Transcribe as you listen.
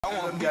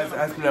What's up, guys?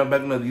 Asking me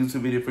back another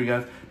YouTube video for you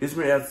guys. This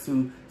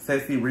reaction to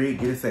Sexyy Red,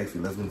 Get It Sexy.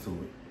 Let's get into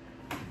it.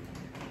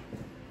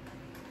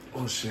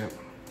 Oh shit.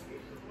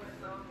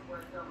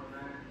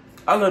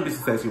 I love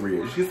this Sexyy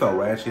Red. She's so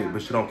ratchet,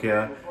 but she don't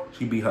care.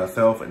 She be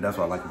herself, and that's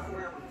what I like about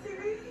her.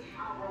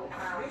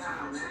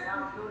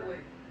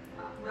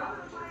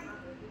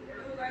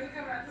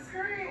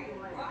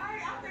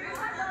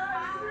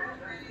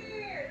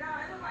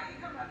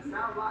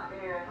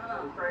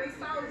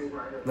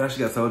 Now she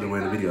got Soldier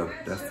wearing the video.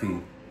 That's T.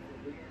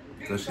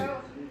 Good shit.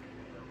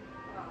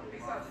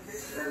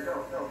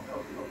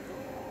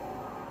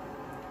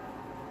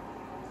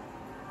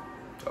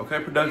 Okay,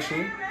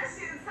 production.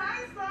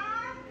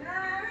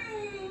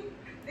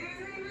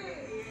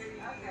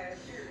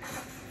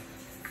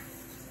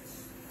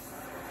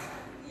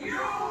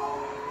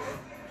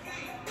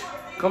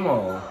 Come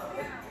on.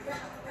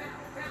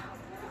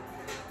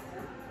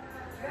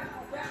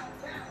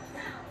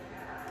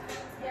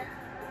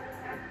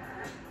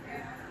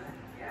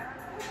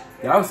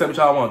 Y'all say what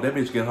y'all want. That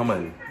bitch get her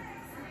money.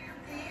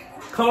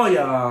 Come on,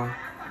 y'all.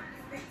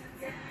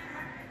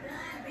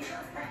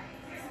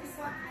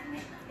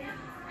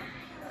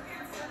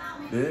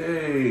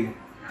 Hey.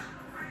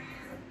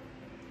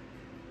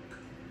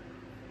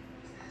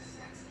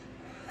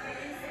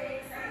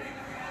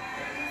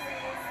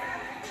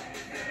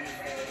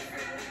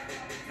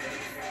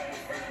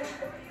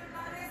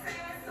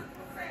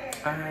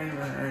 I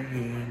like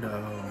it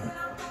though.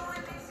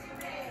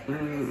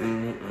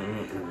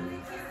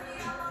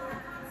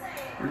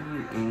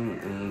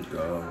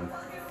 Go.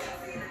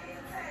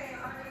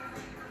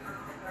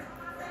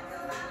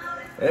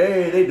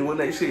 Hey, they doing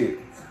that shit.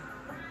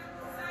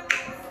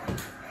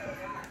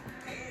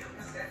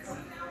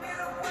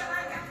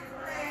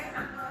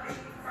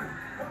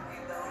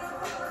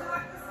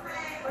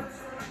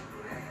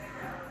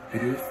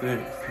 It is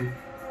sexy.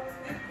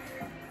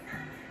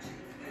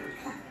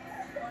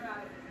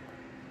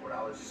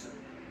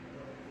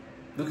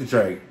 Look at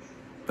Drake.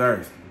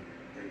 Thirsty.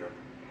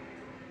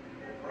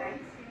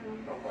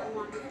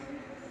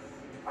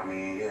 I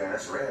mean, yeah,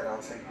 that's red.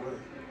 I'll take wood.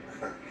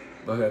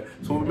 Okay,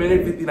 so we're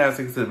minute 59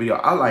 seconds to the video.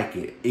 I like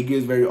it. It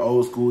gets very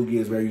old school. It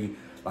gets very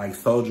like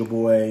Soulja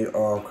Boy,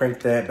 Crank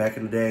That back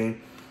in the day.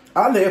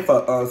 I live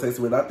for Sexyy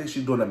Red. I think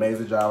she's doing an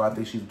amazing job. I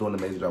think she's doing an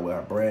amazing job with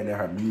her brand and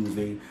her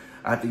music.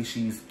 I think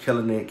she's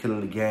killing it,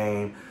 killing the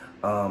game.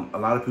 A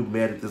lot of people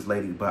mad at this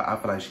lady, but I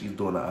feel like she's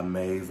doing an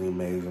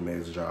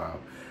amazing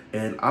job.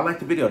 And I like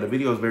the video. The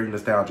video is very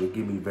nostalgic. It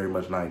gives me very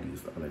much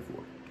 90s. I like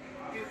for it.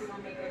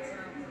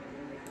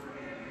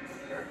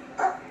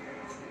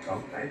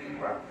 Oh, thank you,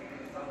 bro.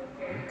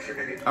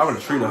 I would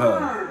have treated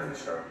her.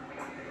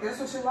 That's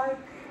what you like?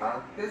 Huh?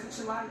 That's what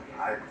you like?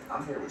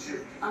 I'm here with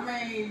you. I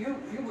mean, you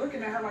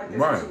looking at her like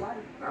that's right. What you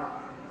like? Nah,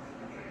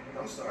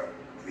 don't start.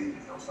 Please,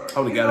 don't start. I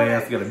would have got her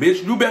ass together.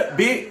 Bitch, you bet,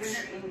 bitch.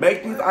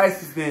 Make these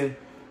ices then.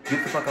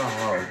 Get the fuck out of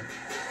her.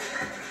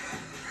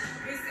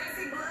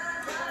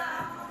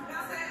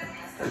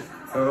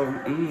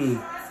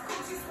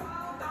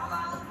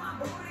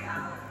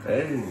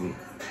 Hey.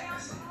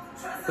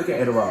 Look at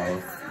Ada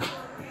Ross.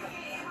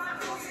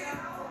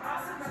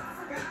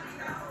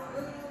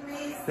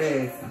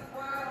 Hey.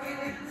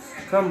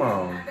 Come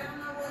on.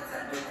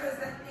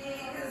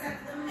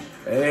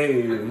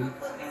 Hey.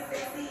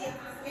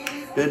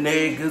 The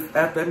niggas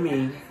after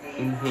me.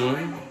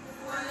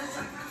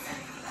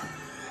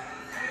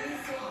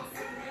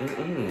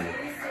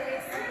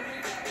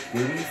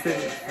 Give me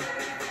six.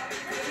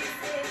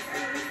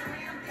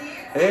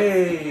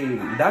 Hey,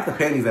 knock the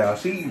panties out.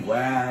 She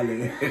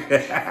wildin'.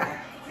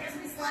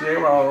 She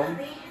wrong.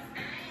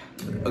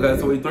 Okay,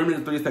 so we're 3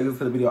 minutes 3 seconds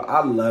to the video.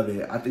 I love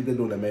it. I think they're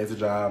doing an amazing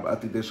job. I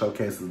think they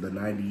showcases the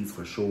 90s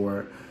for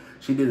sure.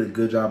 She did a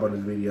good job on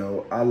this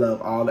video. I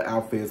love all the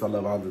outfits. I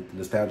love all the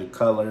nostalgic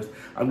colors.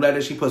 I'm glad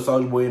that she put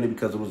Soulja Boy in it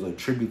because it was a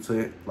tribute to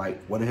it,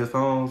 like one of his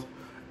songs.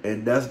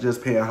 And that's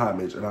just paying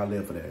homage, and I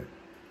live for that.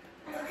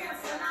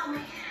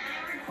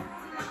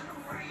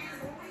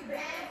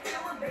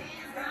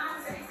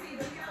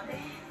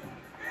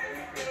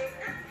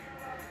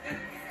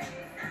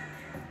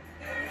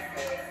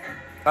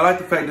 I like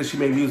the fact that she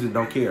made music,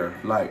 don't care.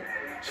 Like,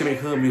 she make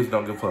hood music,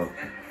 don't give a fuck.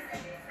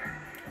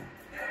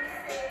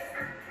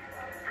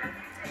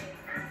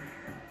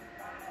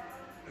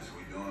 That's what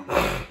we doing, bro.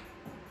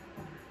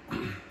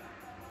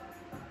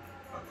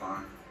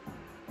 Fine.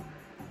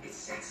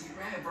 It's Sexyy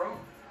Red, bro.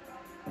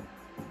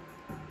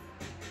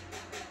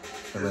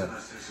 It's not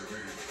Sexyy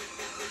Red.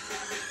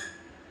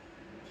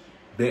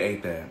 They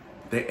ate that.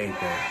 They ate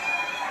that.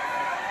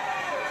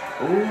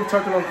 Ooh,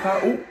 turkey on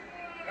top. Ooh.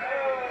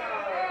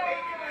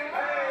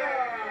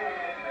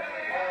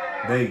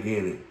 They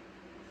get it.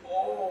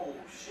 Oh,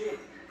 shit.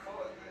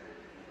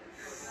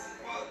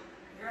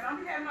 Girl, don't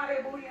be having all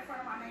that booty in front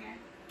of my man.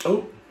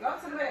 Oh. Go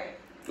to the bed.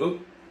 Oh.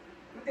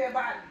 With that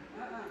body.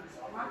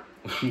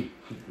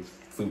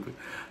 Stupid.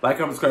 Like,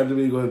 comment, subscribe to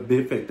the video. Go ahead,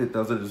 big fat thick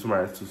thumbs up. Just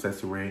remember to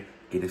Sexyy Red.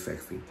 Get it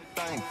sexy.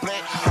 Black,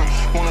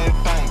 want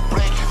everything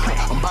black.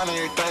 I'm buying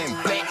everything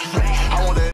black. I want that.